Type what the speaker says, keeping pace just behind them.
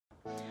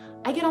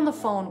I get on the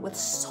phone with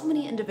so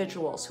many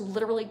individuals who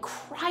literally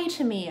cry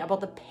to me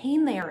about the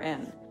pain they are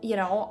in. You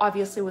know,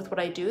 obviously with what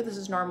I do, this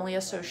is normally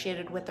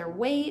associated with their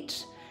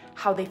weight,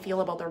 how they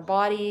feel about their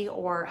body,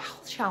 or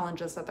health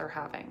challenges that they're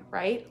having,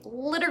 right?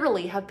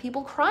 Literally have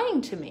people crying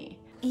to me.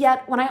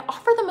 Yet when I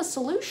offer them a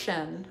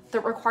solution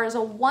that requires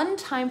a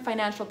one-time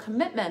financial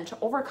commitment to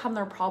overcome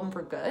their problem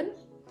for good,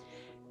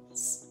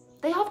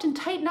 they often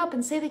tighten up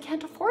and say they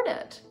can't afford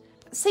it.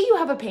 Say you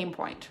have a pain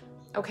point,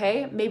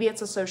 okay? Maybe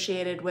it's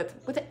associated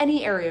with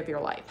any area of your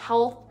life,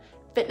 health,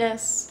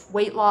 fitness,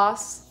 weight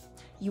loss.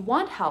 You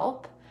want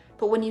help,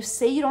 but when you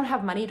say you don't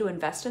have money to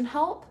invest in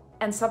help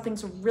and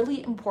something's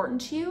really important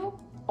to you,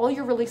 all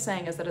you're really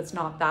saying is that it's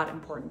not that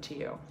important to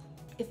you.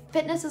 If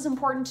fitness is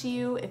important to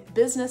you, if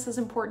business is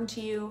important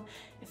to you,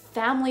 if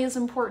family is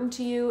important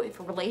to you, if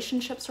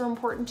relationships are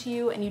important to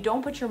you, and you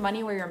don't put your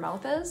money where your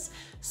mouth is,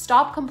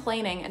 stop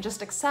complaining and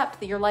just accept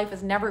that your life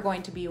is never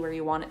going to be where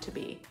you want it to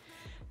be.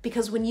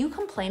 Because when you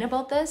complain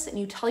about this and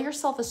you tell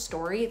yourself a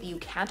story that you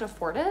can't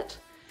afford it,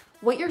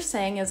 what you're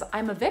saying is,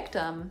 I'm a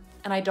victim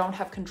and I don't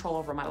have control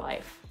over my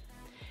life.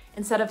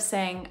 Instead of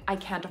saying, I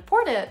can't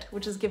afford it,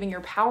 which is giving your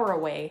power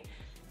away,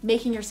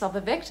 making yourself a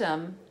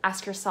victim,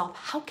 ask yourself,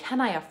 how can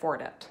I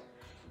afford it?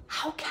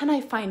 How can I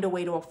find a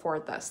way to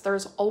afford this?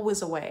 There's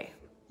always a way.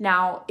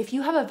 Now, if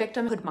you have a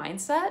victimhood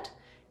mindset,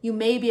 you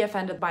may be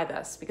offended by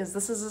this because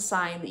this is a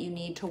sign that you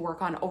need to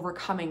work on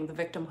overcoming the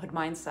victimhood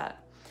mindset.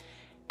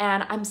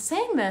 And I'm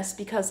saying this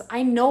because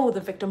I know the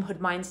victimhood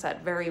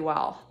mindset very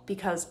well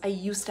because I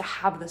used to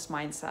have this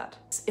mindset.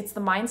 It's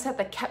the mindset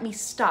that kept me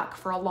stuck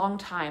for a long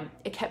time.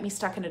 It kept me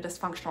stuck in a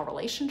dysfunctional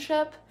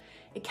relationship.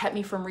 It kept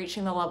me from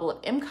reaching the level of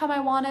income I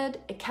wanted.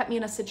 It kept me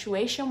in a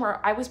situation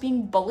where I was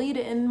being bullied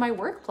in my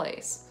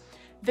workplace.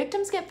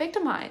 Victims get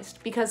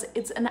victimized because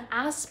it's an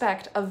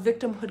aspect of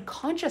victimhood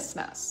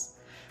consciousness.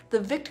 The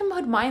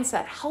victimhood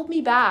mindset held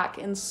me back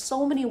in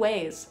so many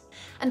ways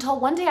until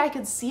one day I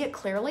could see it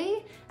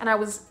clearly and I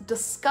was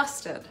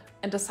disgusted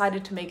and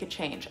decided to make a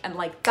change. And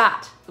like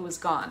that, it was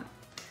gone.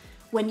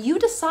 When you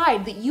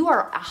decide that you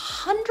are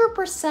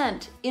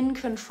 100% in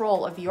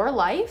control of your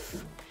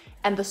life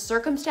and the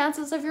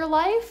circumstances of your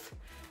life,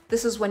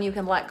 this is when you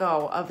can let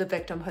go of the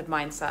victimhood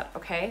mindset,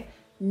 okay?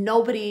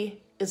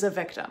 Nobody is a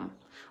victim.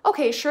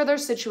 Okay, sure,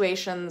 there's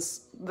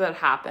situations that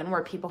happen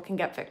where people can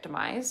get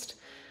victimized,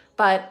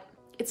 but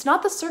it's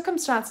not the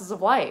circumstances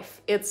of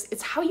life,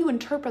 it's how you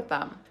interpret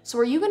them. So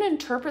are you gonna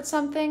interpret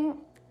something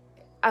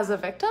as a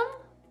victim?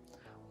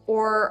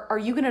 Or are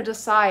you gonna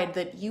decide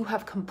that you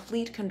have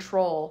complete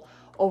control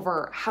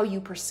over how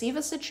you perceive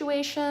a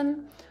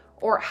situation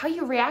or how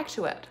you react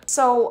to it?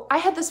 So I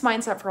had this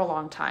mindset for a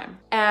long time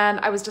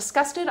and I was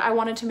disgusted. I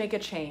wanted to make a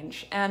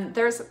change. And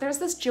there's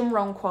this Jim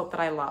Rohn quote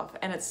that I love,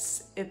 and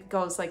it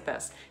goes like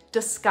this: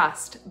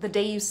 disgust, the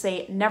day you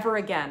say never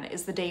again,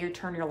 is the day you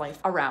turn your life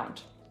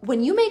around.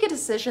 When you make a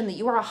decision that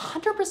you are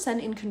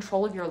 100% in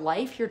control of your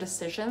life, your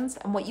decisions,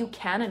 and what you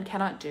can and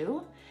cannot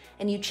do,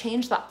 and you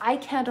change the I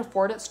can't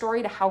afford it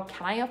story to how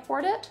can I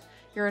afford it,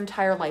 your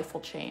entire life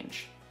will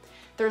change.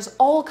 There's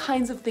all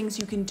kinds of things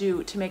you can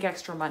do to make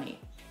extra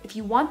money. If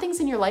you want things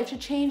in your life to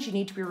change, you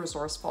need to be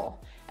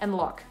resourceful. And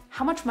look,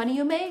 how much money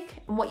you make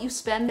and what you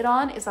spend it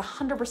on is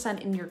 100%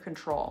 in your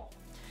control.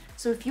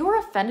 So if you're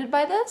offended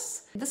by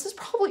this is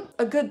probably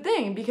a good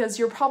thing because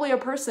you're probably a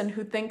person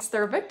who thinks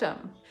they're a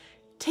victim.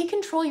 Take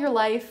control of your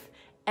life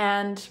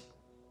and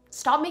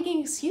stop making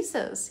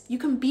excuses. You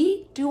can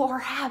be, do, or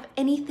have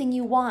anything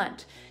you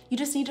want. You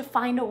just need to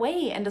find a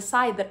way and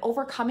decide that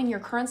overcoming your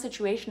current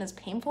situation is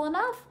painful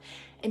enough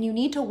and you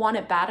need to want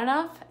it bad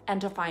enough and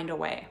to find a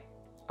way.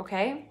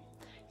 Okay?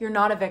 You're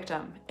not a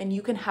victim and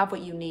you can have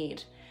what you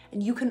need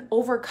and you can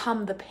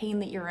overcome the pain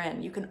that you're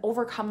in. You can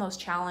overcome those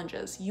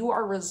challenges. You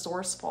are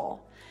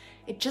resourceful.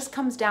 It just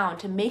comes down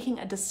to making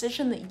a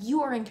decision that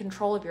you are in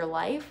control of your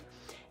life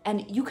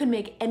and you can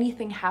make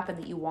anything happen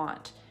that you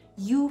want.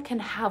 You can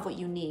have what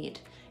you need.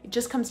 It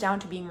just comes down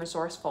to being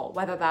resourceful,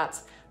 whether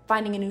that's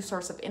finding a new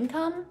source of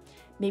income,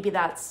 maybe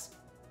that's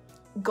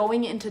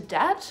going into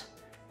debt,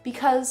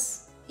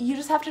 because you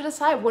just have to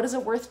decide, what is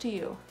it worth to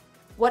you?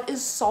 What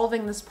is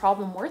solving this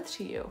problem worth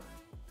to you?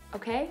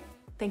 Okay?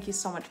 Thank you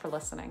so much for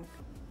listening.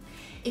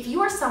 If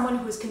you are someone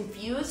who is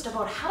confused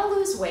about how to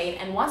lose weight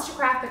and wants to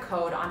crack the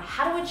code on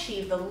how to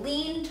achieve the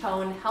lean,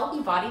 toned,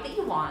 healthy body that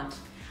you want,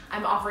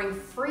 I'm offering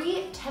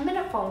free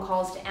 10-minute phone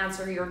calls to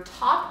answer your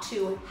top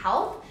 2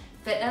 health,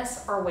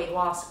 fitness, or weight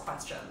loss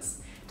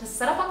questions. To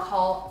set up a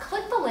call,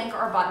 click the link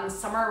or button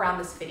somewhere around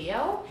this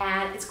video,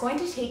 and it's going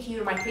to take you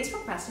to my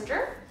Facebook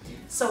Messenger.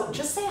 So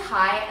just say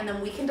hi, and then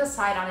we can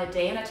decide on a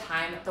day and a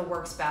time that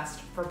works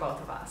best for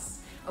both of us.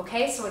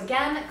 Okay, so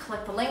again,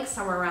 click the link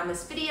somewhere around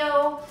this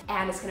video,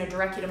 and it's gonna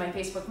direct you to my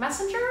Facebook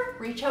Messenger.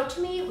 Reach out to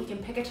me, we can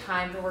pick a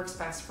time that works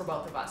best for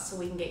both of us so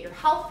we can get your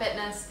health,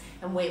 fitness,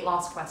 and weight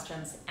loss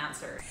questions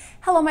answered.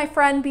 Hello, my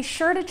friend. Be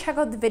sure to check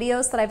out the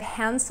videos that I've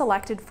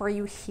hand-selected for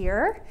you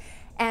here,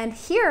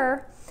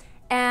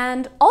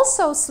 and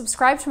also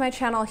subscribe to my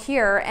channel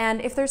here.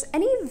 And if there's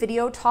any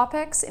video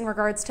topics in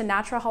regards to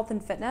natural health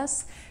and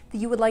fitness that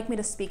you would like me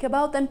to speak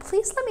about, then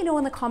please let me know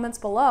in the comments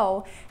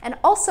below. And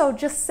also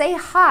just say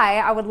hi.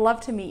 I would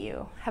love to meet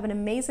you. Have an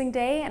amazing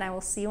day, and I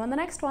will see you on the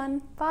next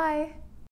one. Bye.